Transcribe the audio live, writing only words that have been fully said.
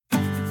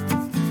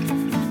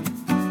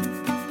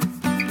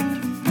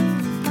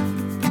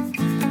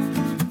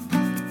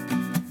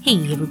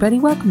Hey everybody,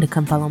 welcome to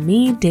Come Follow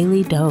Me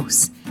Daily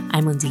Dose.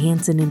 I'm Lindsay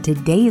Hanson and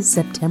today is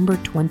September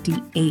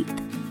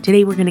 28th.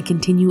 Today we're going to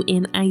continue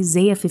in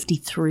Isaiah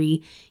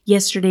 53.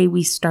 Yesterday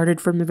we started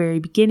from the very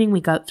beginning,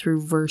 we got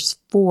through verse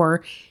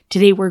 4.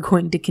 Today we're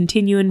going to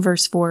continue in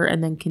verse 4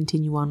 and then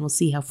continue on. We'll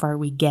see how far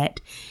we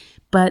get.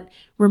 But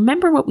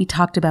remember what we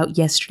talked about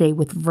yesterday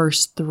with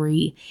verse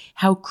 3,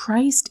 how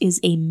Christ is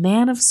a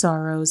man of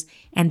sorrows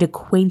and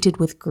acquainted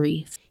with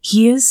grief.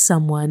 He is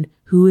someone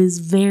who is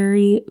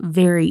very,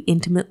 very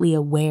intimately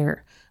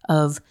aware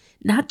of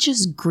not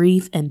just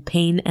grief and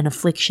pain and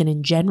affliction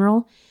in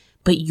general,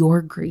 but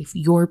your grief,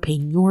 your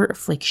pain, your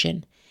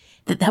affliction.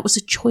 That was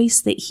a choice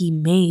that he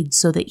made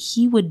so that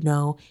he would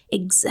know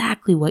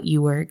exactly what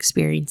you were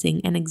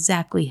experiencing and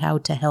exactly how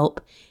to help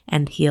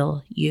and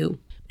heal you.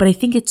 But I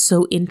think it's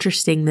so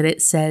interesting that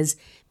it says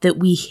that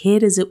we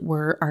hid, as it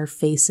were, our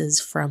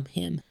faces from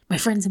him. My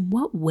friends, in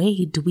what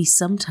way do we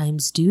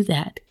sometimes do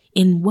that?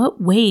 In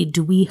what way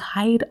do we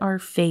hide our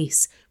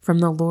face from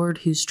the Lord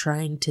who's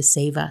trying to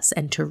save us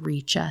and to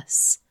reach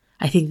us?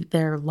 I think that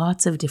there are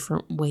lots of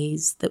different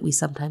ways that we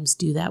sometimes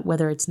do that,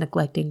 whether it's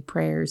neglecting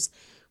prayers,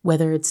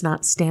 whether it's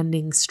not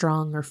standing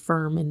strong or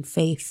firm in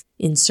faith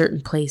in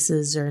certain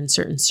places or in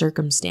certain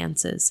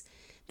circumstances.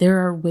 There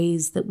are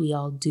ways that we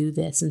all do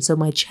this. And so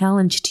my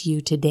challenge to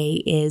you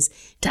today is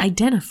to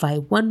identify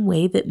one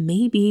way that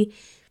maybe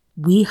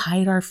we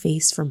hide our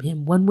face from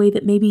him, one way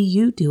that maybe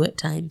you do at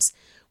times.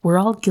 We're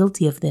all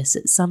guilty of this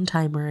at some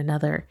time or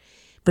another.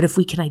 But if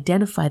we can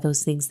identify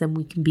those things, then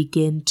we can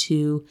begin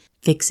to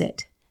fix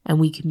it. And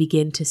we can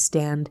begin to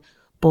stand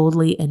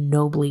boldly and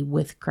nobly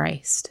with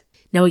Christ.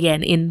 Now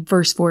again, in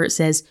verse 4 it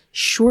says,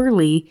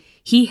 "Surely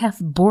he hath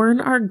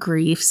borne our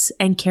griefs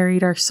and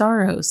carried our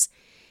sorrows.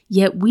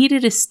 Yet we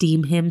did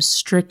esteem him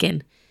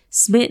stricken,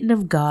 smitten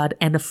of God,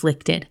 and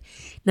afflicted."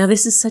 Now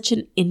this is such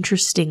an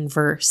interesting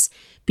verse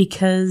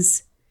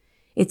because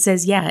it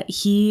says,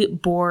 he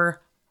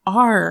bore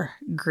our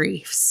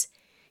griefs.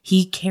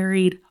 He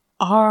carried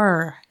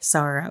our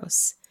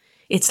sorrows.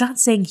 It's not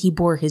saying he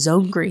bore his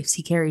own griefs.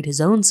 He carried his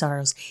own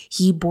sorrows.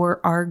 He bore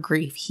our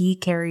grief. He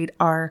carried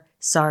our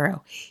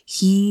sorrow.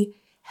 He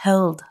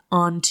held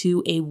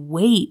onto a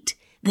weight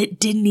that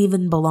didn't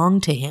even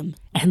belong to him.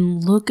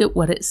 And look at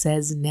what it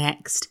says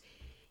next.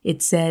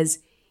 It says,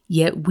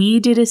 "Yet we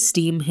did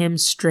esteem him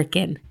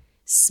stricken,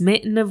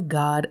 smitten of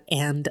God,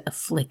 and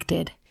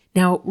afflicted."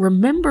 Now,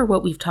 remember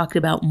what we've talked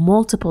about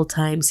multiple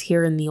times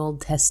here in the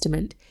Old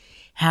Testament,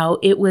 how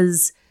it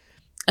was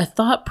a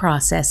thought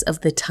process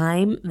of the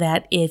time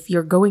that if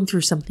you're going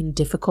through something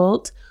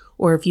difficult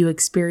or if you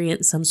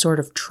experience some sort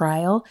of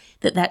trial,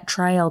 that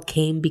trial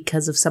came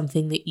because of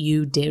something that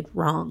you did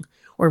wrong,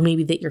 or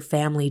maybe that your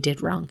family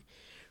did wrong.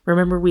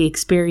 Remember, we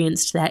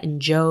experienced that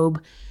in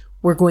Job.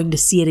 We're going to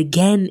see it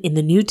again in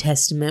the New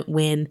Testament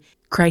when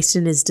Christ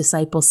and his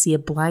disciples see a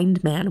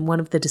blind man, and one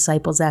of the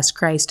disciples asked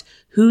Christ,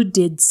 "Who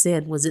did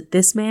sin? Was it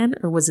this man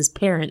or was his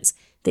parents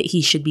that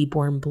he should be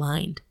born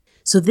blind?"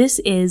 So this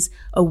is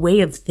a way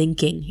of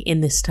thinking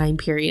in this time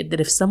period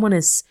that if someone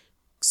is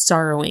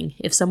sorrowing,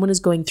 if someone is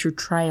going through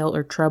trial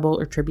or trouble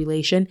or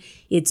tribulation,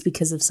 it's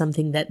because of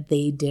something that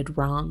they did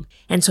wrong.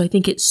 And so I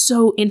think it's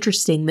so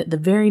interesting that the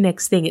very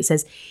next thing it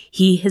says,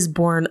 "He has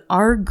borne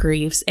our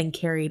griefs and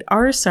carried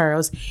our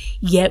sorrows,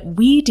 yet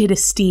we did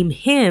esteem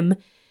him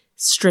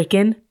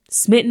stricken,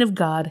 smitten of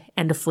God,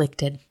 and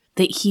afflicted."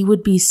 That he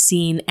would be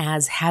seen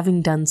as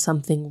having done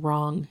something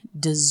wrong,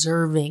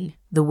 deserving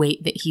the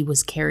weight that he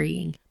was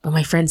carrying. But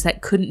my friends,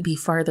 that couldn't be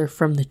farther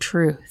from the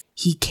truth.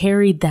 He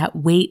carried that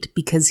weight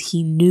because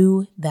he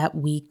knew that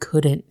we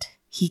couldn't.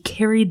 He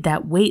carried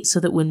that weight so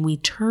that when we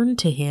turn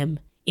to him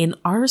in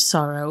our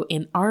sorrow,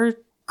 in our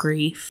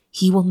grief,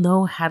 he will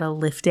know how to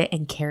lift it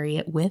and carry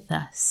it with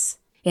us.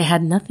 It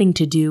had nothing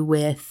to do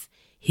with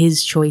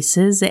his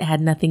choices. It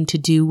had nothing to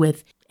do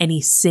with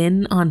any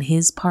sin on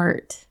his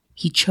part.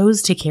 He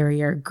chose to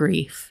carry our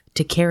grief,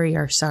 to carry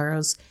our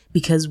sorrows,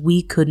 because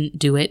we couldn't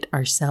do it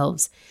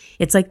ourselves.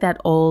 It's like that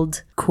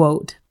old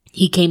quote,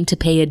 "He came to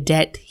pay a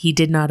debt he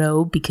did not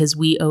owe because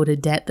we owed a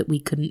debt that we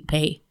couldn't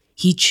pay."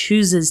 He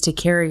chooses to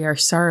carry our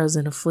sorrows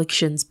and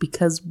afflictions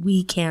because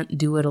we can't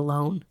do it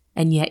alone.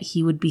 And yet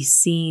he would be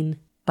seen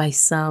by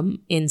some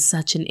in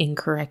such an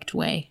incorrect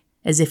way,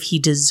 as if he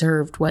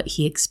deserved what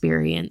he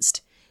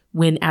experienced,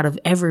 when out of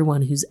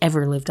everyone who's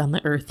ever lived on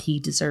the earth, he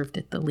deserved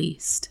it the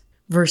least.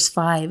 Verse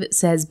 5, it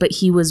says, "But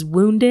he was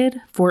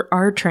wounded for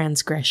our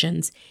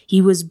transgressions.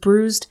 He was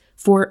bruised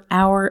for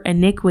our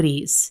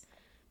iniquities.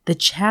 The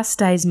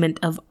chastisement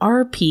of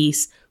our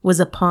peace was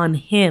upon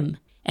him,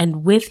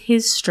 and with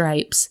his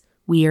stripes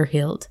we are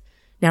healed."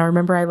 Now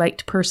remember, I like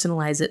to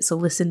personalize it, so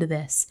listen to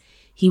this.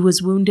 He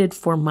was wounded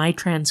for my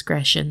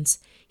transgressions.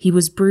 He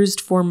was bruised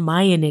for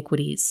my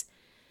iniquities.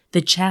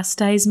 The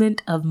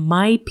chastisement of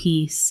my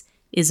peace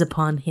is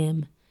upon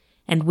him,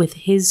 and with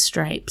his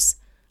stripes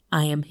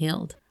I am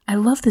healed. I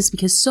love this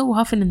because so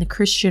often in the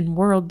Christian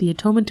world, the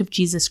atonement of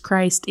Jesus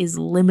Christ is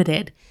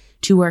limited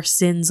to our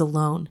sins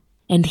alone.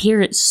 And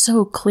here it's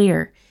so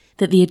clear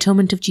that the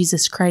atonement of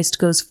Jesus Christ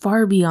goes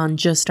far beyond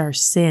just our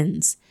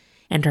sins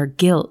and our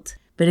guilt,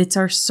 but it's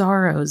our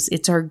sorrows,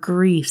 it's our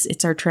griefs,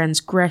 it's our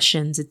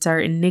transgressions, it's our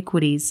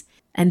iniquities,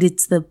 and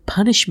it's the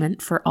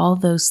punishment for all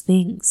those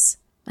things.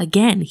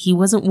 Again, he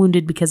wasn't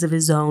wounded because of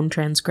his own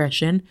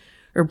transgression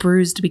or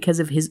bruised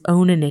because of his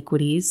own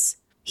iniquities.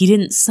 He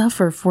didn't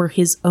suffer for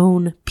his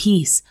own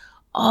peace.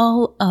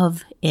 All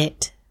of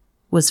it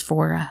was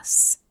for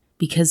us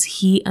because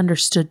he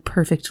understood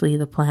perfectly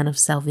the plan of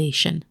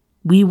salvation.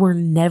 We were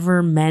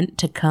never meant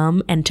to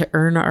come and to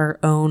earn our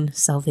own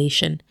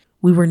salvation.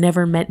 We were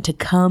never meant to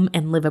come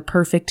and live a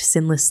perfect,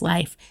 sinless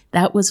life.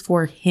 That was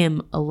for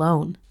him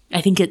alone.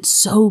 I think it's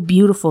so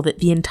beautiful that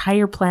the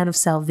entire plan of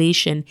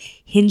salvation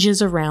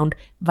hinges around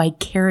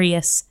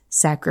vicarious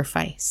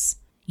sacrifice.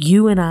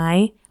 You and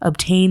I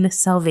obtain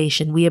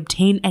salvation. We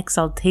obtain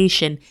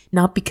exaltation,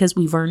 not because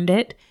we've earned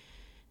it,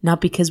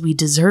 not because we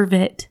deserve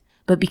it,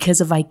 but because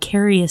a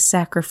vicarious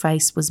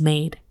sacrifice was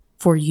made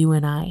for you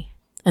and I.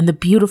 And the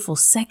beautiful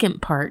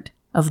second part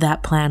of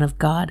that plan of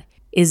God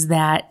is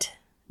that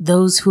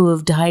those who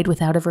have died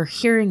without ever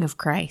hearing of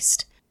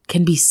Christ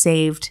can be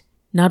saved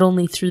not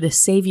only through the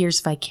Savior's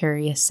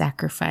vicarious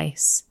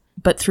sacrifice,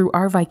 but through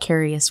our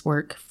vicarious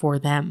work for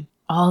them.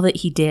 All that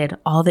he did,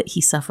 all that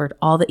he suffered,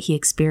 all that he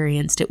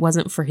experienced, it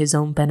wasn't for his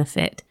own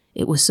benefit.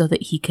 It was so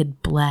that he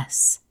could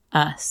bless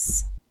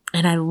us.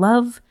 And I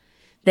love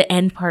the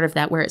end part of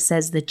that where it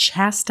says the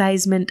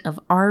chastisement of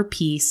our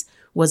peace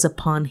was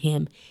upon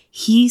him.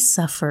 He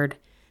suffered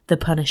the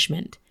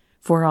punishment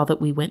for all that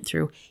we went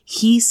through.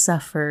 He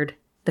suffered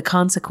the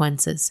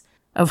consequences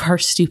of our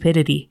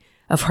stupidity,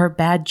 of our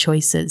bad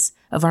choices,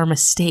 of our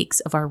mistakes,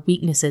 of our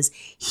weaknesses.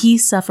 He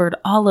suffered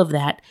all of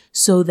that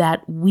so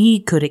that we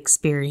could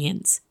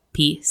experience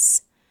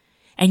peace.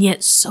 And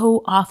yet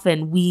so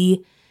often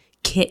we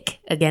kick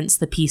against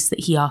the peace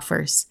that he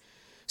offers.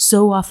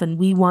 So often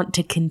we want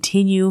to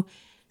continue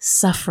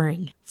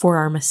suffering for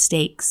our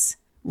mistakes,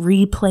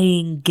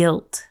 replaying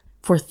guilt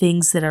for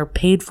things that are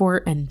paid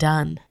for and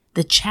done.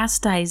 The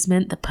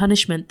chastisement, the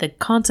punishment, the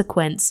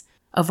consequence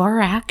of our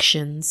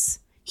actions,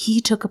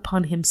 he took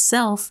upon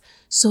himself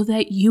so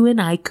that you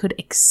and I could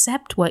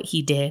accept what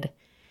he did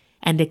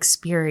and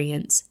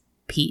experience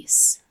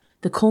peace.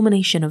 The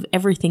culmination of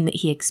everything that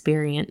he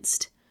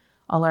experienced,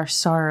 all our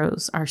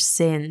sorrows, our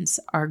sins,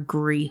 our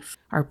grief,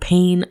 our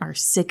pain, our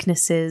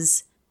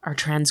sicknesses, our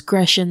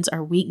transgressions,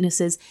 our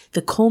weaknesses,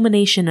 the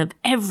culmination of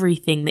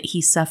everything that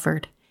he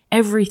suffered,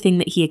 everything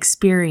that he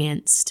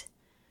experienced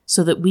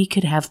so that we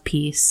could have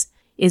peace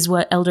is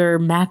what Elder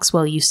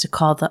Maxwell used to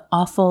call the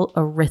awful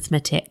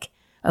arithmetic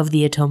of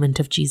the atonement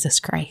of Jesus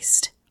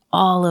Christ.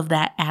 All of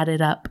that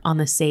added up on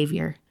the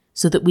Savior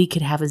so that we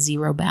could have a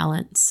zero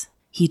balance.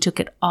 He took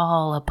it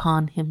all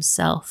upon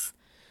himself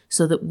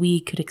so that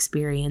we could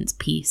experience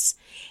peace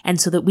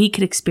and so that we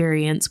could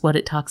experience what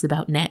it talks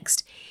about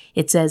next.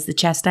 It says, the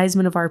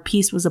chastisement of our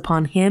peace was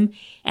upon him,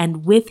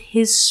 and with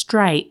his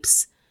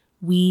stripes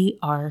we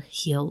are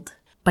healed.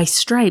 By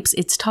stripes,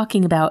 it's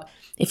talking about,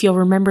 if you'll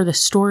remember the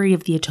story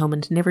of the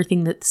atonement and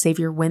everything that the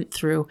Savior went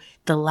through,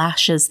 the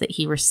lashes that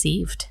he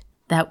received,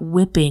 that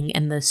whipping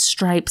and the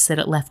stripes that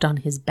it left on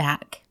his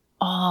back,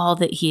 all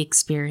that he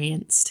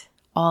experienced,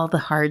 all the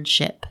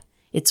hardship.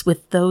 It's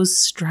with those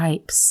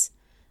stripes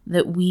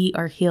that we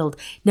are healed.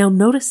 Now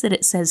notice that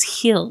it says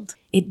healed.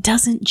 It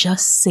doesn't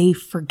just say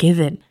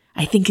forgiven.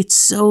 I think it's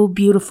so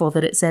beautiful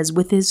that it says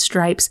with his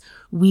stripes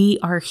we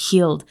are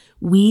healed.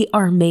 We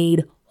are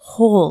made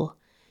whole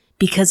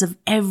because of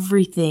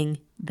everything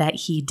that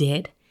he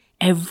did,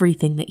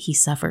 everything that he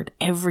suffered,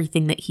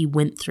 everything that he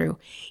went through.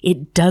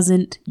 It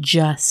doesn't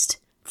just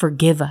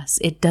forgive us.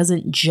 It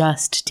doesn't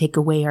just take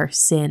away our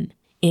sin.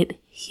 It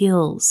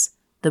heals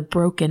the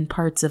broken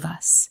parts of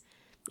us.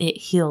 It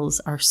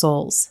heals our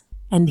souls.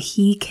 And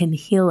he can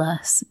heal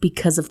us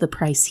because of the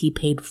price he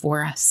paid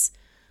for us.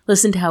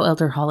 Listen to how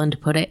Elder Holland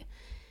put it.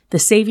 The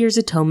Savior's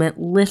atonement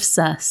lifts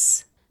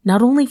us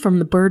not only from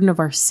the burden of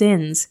our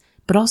sins,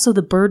 but also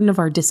the burden of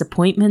our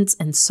disappointments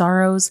and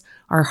sorrows,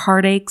 our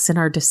heartaches and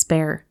our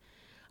despair.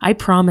 I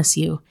promise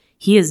you,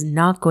 he is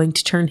not going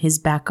to turn his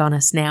back on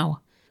us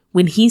now.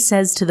 When he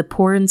says to the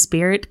poor in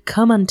spirit,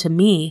 come unto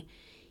me,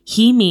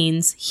 he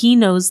means he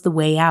knows the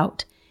way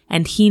out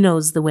and he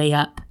knows the way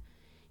up.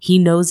 He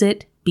knows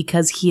it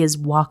because he has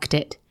walked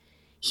it.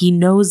 He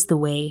knows the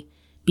way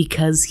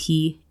because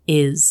he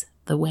is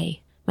the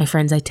way. My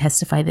friends, I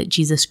testify that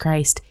Jesus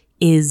Christ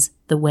is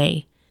the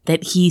way,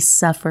 that he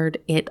suffered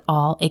it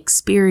all,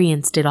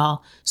 experienced it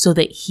all, so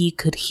that he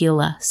could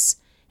heal us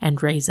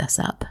and raise us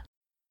up.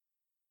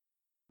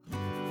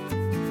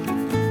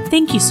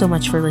 Thank you so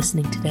much for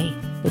listening today.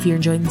 If you're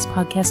enjoying this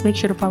podcast, make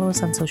sure to follow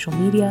us on social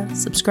media,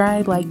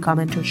 subscribe, like,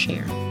 comment, or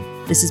share.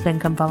 This has been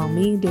Come Follow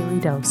Me, Daily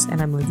Dose,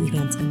 and I'm Lindsay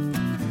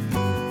Hansen.